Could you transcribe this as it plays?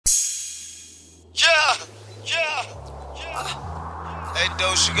Hey,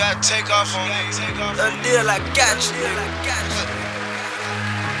 Dose, you gotta take off on me. The deal, I got you.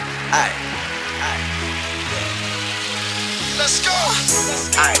 Aight. Let's go.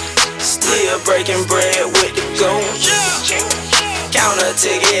 Aight. Still breaking bread with the goons. Count a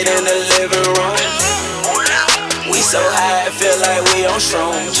ticket in the living room. We so high, it feel like we on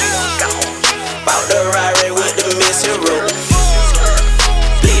shrooms. Bout the Rari with the missing roof.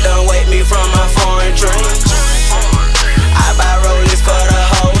 Please don't wake me from my foreign dreams. I buy rollies for the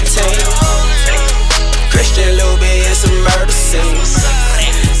whole team. Christian Luby is some murder scenes.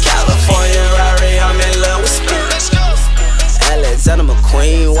 California Rari, I'm in love with speed. Alexander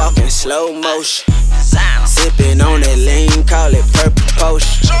McQueen walking slow motion. Sipping on that lean, call it purple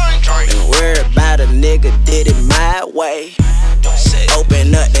potion. Ain't worried about a nigga, did it my way.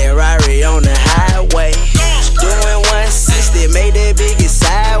 Open up that Rari on the highway. Doing 160, made that biggest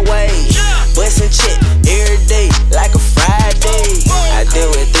sideways. Bustin' chick every day like a Friday. I deal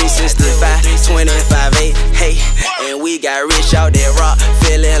with 365, 25, 8, hey. And we got rich out that rock,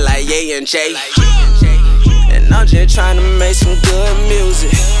 feeling like Ye and Jay. And I'm just trying to make some good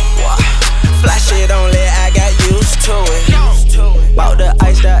music. Fly shit only, I got used to it. Bought the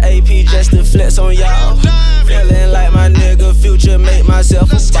iced out AP just to flex on y'all. Feeling like my nigga Future, make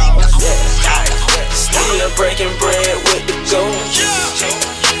myself a boss. Still breaking bread with the goons.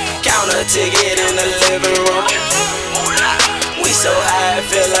 Count a ticket in the living room. We so high,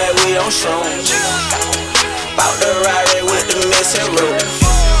 feel like we on shrooms. Bout the Rari with the missing roof.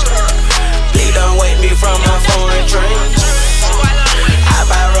 Please don't wake me from my foreign dreams. I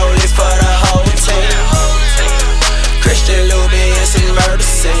buy rollies for the whole team. Christian Luby and some murder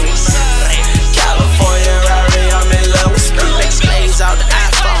scenes. California Rari, I'm in love with speed. Blaze out the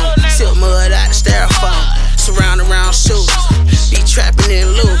iPhone, silk mud out the styrofoam. Surround around shooters, be trapping in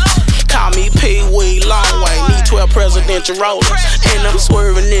loops. Call me PeeWee, Longway, need 12 presidential rollers. And I'm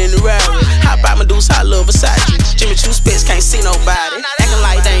swerving in the Rari. Hop out Medusa, I love Versace. Jimmy Choo spits, can't see nobody. Acting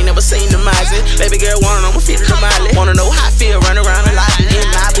like they ain't never seen the Mozzie. Baby girl wanna know my feet of the Miley. Wanna know how I feel, run around a lot. In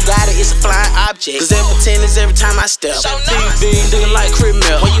my Bugatti, it's a flying object. Cause them pretenders every time I step. TV looking like crib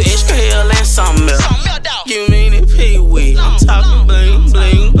milk. When you extra hell and something else. You mean it, PeeWee? I'm talking bling,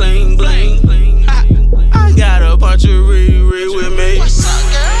 bling, bling, bling. I got a bunch of Riri with me.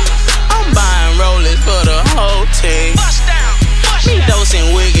 I'm buying rollers for the whole team. Me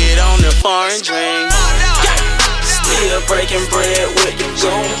dosing wicked on the foreign drink. Still breaking bread with the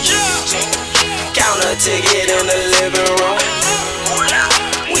goons. Count a ticket in the living room.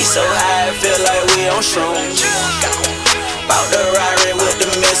 We so high, feel like we on shrooms. Bout the Rari with the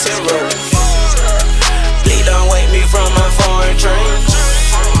missing roof. Please don't wake me from my foreign dreams.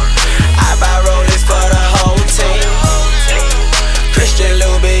 I buy rollies for the whole team. Christian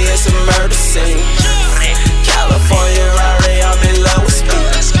Luby is some murder scene. California Rari, I'm in love with speed.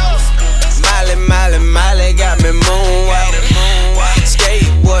 Miley, Miley, Miley got me moonwalking.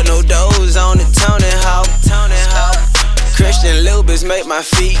 Skateboard, no doors on the Tony Hawk. Christian Luby's make my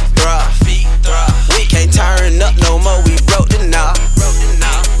feet drop. We can't turn up no more, we broke the knob.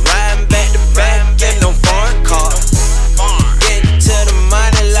 Riding back to back in them foreign cars. Getting to the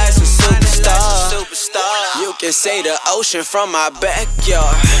money like some superstars. You can see the ocean from my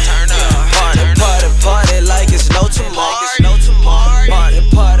backyard. Party, party, party like it's no tomorrow. Party,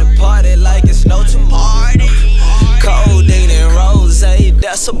 party, party like it's no tomorrow. Codeine and rose,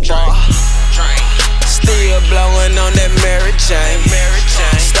 that's a bar. Still blowing on that Mary Jane.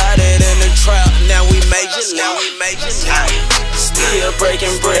 Started in the trap, now we major league. Still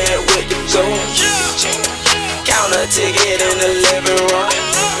breaking bread with the goons. Count a ticket in the living room.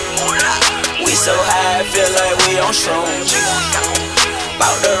 We so high, feel like we on shrooms.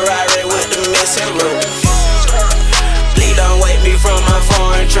 Bout the Rari with the missing roof.